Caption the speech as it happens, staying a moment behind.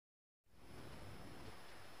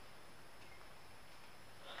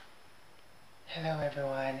Hello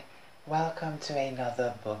everyone, welcome to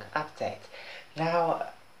another book update. Now,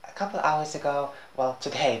 a couple hours ago, well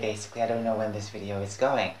today basically, I don't know when this video is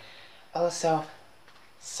going. Also,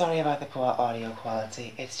 sorry about the poor audio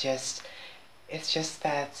quality, it's just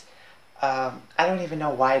that I don't even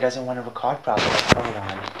know why it doesn't want to record properly. Hold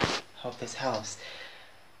on, hope this helps.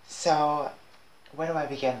 So, where do I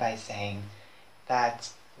begin by saying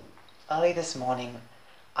that early this morning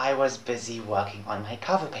I was busy working on my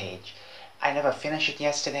cover page. I never finished it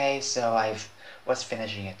yesterday, so I was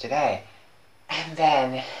finishing it today. And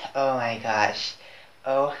then, oh my gosh,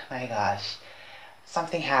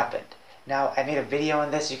 something happened. Now, I made a video on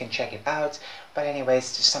this, you can check it out, but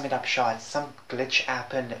anyways, to sum it up short, some glitch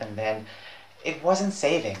happened and then it wasn't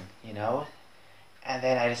saving, you know? And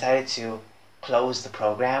then I decided to close the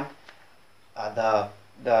program,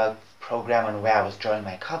 the program on where I was drawing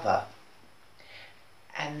my cover.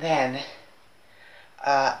 And then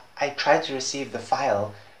I tried to receive the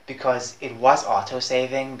file because it was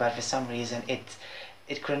auto-saving, but for some reason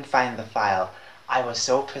it couldn't find the file. I was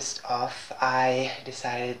so pissed off, I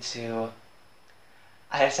decided to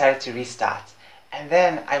restart. And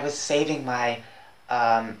then I was saving my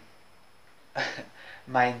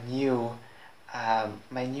my new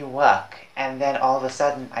work, and then all of a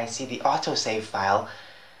sudden I see the autosave file.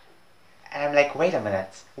 And I'm like, wait a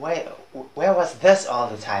minute, where was this all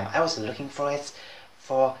the time? I was looking for it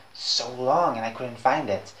for so long and I couldn't find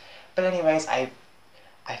it. But anyways, I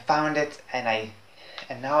found it, and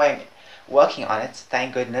now I'm working on it.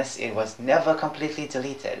 Thank goodness it was never completely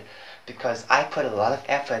deleted, because I put a lot of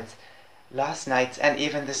effort last night and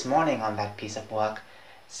even this morning on that piece of work.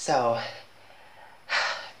 So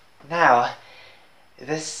now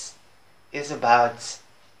this is about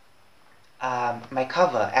my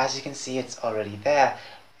cover. As you can see, it's already there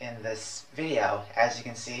in this video, as you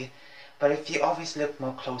can see. But if you obviously look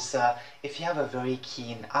more closer, if you have a very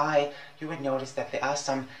keen eye, you would notice that there are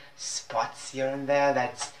some spots here and there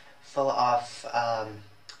that's full of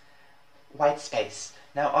white space.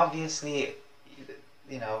 Now obviously,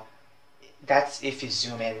 you know, that's if you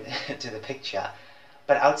zoom in to the picture.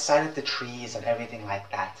 But outside of the trees and everything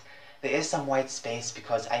like that, there is some white space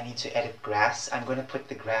because I need to edit grass. I'm going to put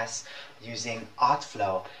the grass using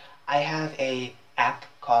Artflow. I have an app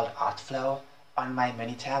called Artflow on my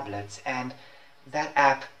mini tablets, and that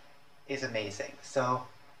app is amazing. So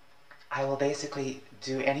I will basically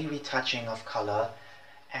do any retouching of color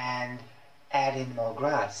and add in more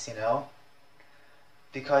grass, you know?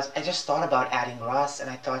 Because I just thought about adding grass and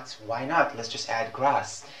I thought, why not? Let's just add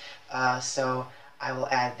grass. So I will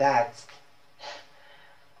add that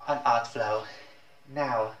on Artflow.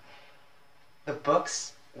 Now, the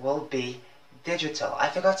books will be digital. I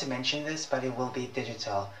forgot to mention this, but it will be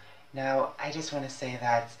digital. Now, I just want to say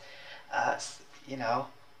that, you know,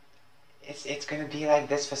 it's going to be like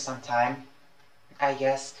this for some time, I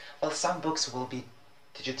guess. Well, some books will be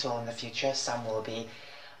digital in the future, some will be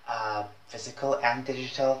physical and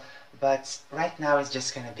digital, but right now it's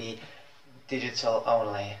just going to be digital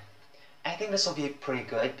only. I think this will be pretty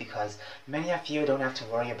good because many of you don't have to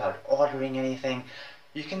worry about ordering anything.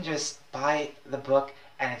 You can just buy the book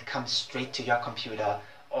and it comes straight to your computer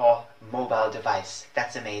or mobile device.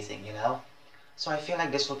 That's amazing, you know? So I feel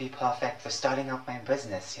like this will be perfect for starting up my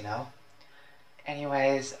business, you know?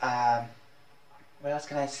 Anyways, what else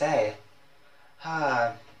can I say?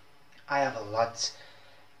 I have a lot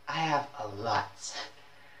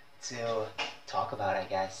to talk about, I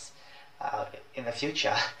guess, in the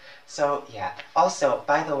future. So yeah. Also,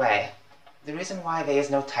 by the way, the reason why there is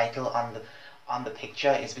no title on the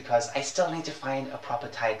picture is because I still need to find a proper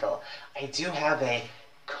title. I do have a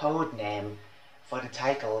code name for the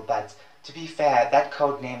title, but to be fair, that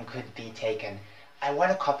code name could be taken. I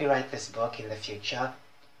want to copyright this book in the future,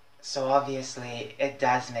 so obviously it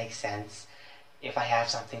does make sense if I have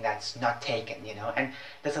something that's not taken, you know? And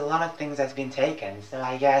there's a lot of things that's been taken, so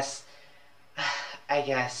I guess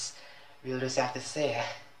we'll just have to see.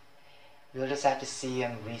 We'll just have to see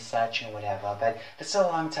and research and whatever, but for so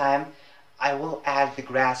long time, I will add the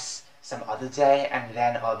grass some other day, and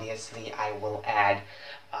then obviously I will add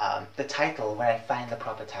the title when I find the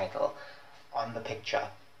proper title on the picture.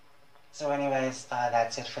 So anyways,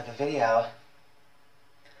 that's it for the video.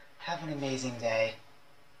 Have an amazing day.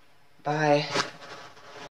 Bye.